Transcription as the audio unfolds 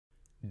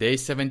Day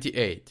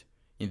 78.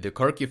 In the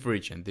Kharkiv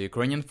region, the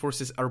Ukrainian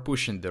forces are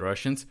pushing the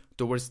Russians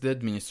towards the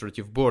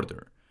administrative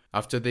border.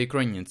 After the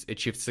Ukrainians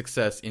achieved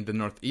success in the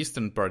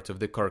northeastern part of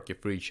the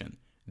Kharkiv region,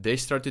 they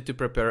started to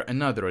prepare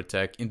another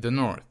attack in the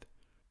north.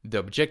 The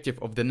objective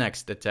of the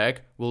next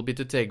attack will be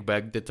to take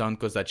back the town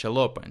Kozacha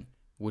Lopan,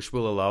 which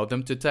will allow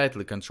them to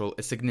tightly control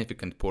a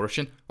significant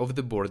portion of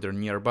the border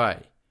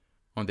nearby.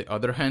 On the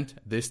other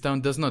hand, this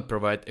town does not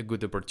provide a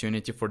good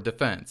opportunity for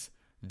defense.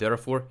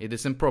 Therefore, it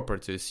is improper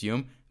to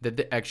assume that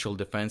the actual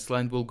defense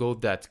line will go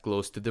that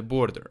close to the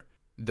border.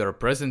 Their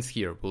presence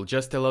here will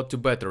just allow to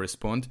better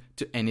respond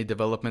to any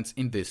developments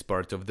in this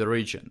part of the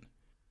region.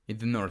 In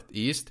the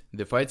northeast,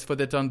 the fights for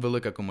the town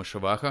Velika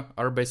Komushevaha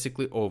are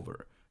basically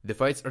over. The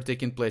fights are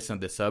taking place on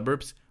the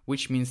suburbs,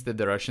 which means that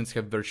the Russians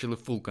have virtually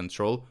full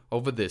control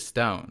over this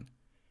town.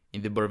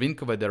 In the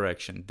Barvinkova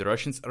direction, the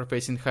Russians are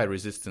facing high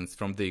resistance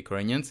from the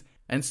Ukrainians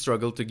and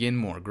struggle to gain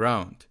more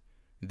ground.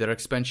 Their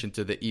expansion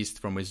to the east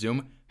from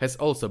Izyum has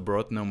also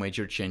brought no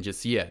major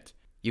changes yet.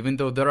 Even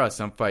though there are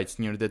some fights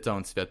near the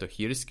town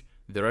Svyato-Khirsk,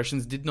 the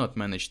Russians did not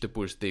manage to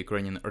push the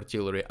Ukrainian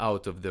artillery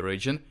out of the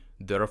region,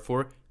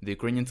 therefore the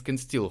Ukrainians can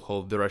still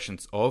hold the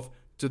Russians off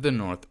to the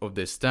north of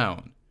this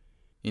town.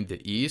 In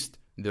the east,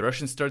 the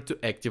Russians start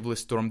to actively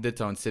storm the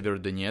town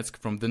Severodonetsk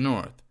from the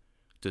north.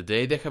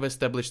 Today they have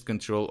established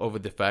control over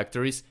the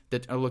factories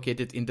that are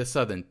located in the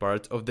southern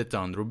part of the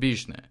town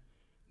Rubizhne.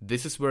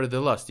 This is where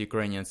the last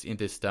Ukrainians in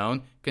this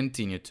town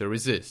continue to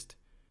resist.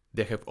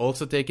 They have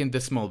also taken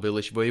the small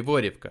village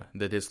Voivodivka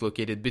that is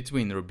located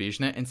between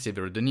Rubizhne and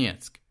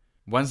Severodonetsk.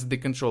 Once the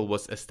control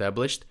was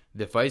established,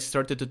 the fights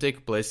started to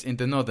take place in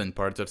the northern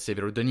part of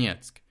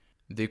Severodonetsk.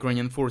 The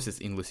Ukrainian forces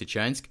in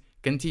Lysychansk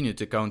continue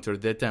to counter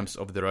the attempts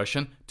of the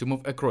Russian to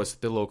move across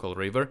the local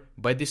river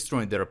by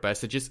destroying their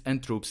passages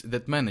and troops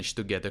that managed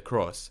to get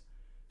across.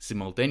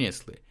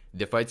 Simultaneously,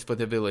 the fights for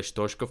the village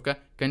Toshkovka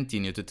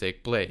continue to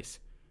take place.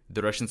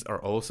 The Russians are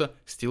also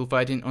still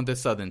fighting on the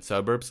southern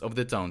suburbs of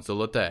the town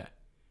Zolote.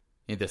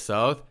 In the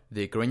south,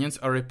 the Ukrainians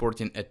are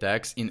reporting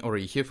attacks in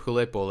Orikhiv,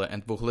 Hulaypole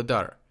and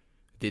Vuhledar.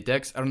 The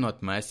attacks are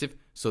not massive,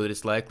 so it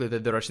is likely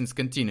that the Russians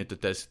continue to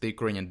test the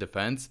Ukrainian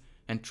defense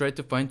and try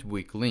to find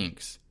weak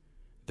links.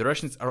 The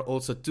Russians are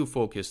also too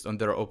focused on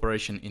their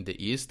operation in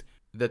the east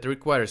that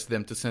requires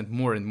them to send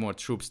more and more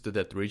troops to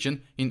that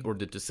region in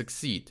order to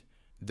succeed.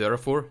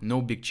 Therefore,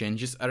 no big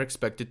changes are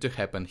expected to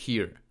happen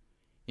here.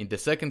 In the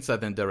second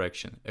southern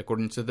direction,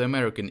 according to the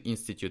American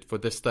Institute for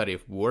the Study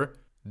of War,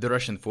 the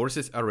Russian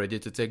forces are ready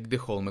to take the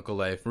whole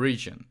Mykolaiv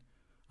region.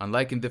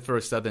 Unlike in the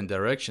first southern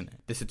direction,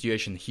 the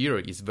situation here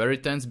is very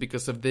tense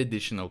because of the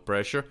additional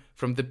pressure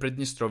from the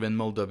Pridnestrovyan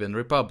Moldovan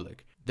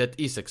Republic that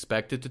is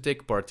expected to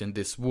take part in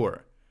this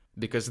war.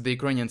 Because the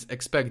Ukrainians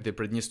expect the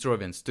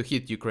Pridnestrovians to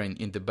hit Ukraine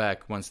in the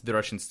back once the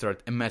Russians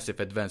start a massive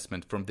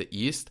advancement from the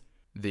east,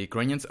 the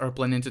Ukrainians are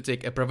planning to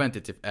take a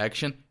preventative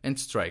action and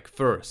strike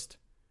first.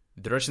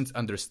 The Russians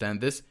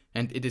understand this,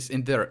 and it is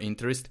in their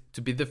interest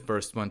to be the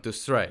first one to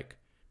strike.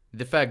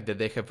 The fact that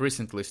they have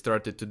recently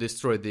started to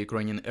destroy the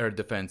Ukrainian air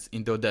defense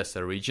in the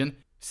Odessa region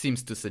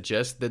seems to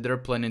suggest that they are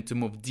planning to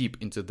move deep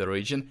into the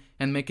region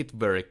and make it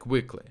very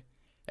quickly.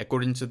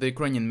 According to the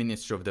Ukrainian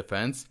Ministry of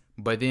Defense,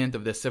 by the end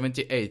of the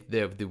 78th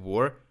day of the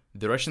war,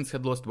 the Russians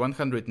had lost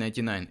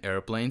 199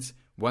 airplanes,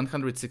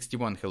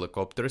 161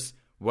 helicopters,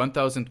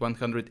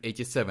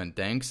 1,187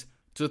 tanks,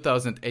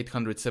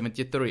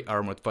 2,873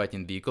 armored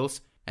fighting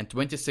vehicles, and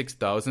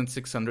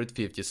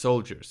 26,650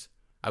 soldiers.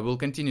 I will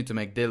continue to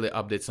make daily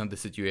updates on the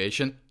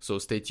situation, so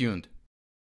stay tuned.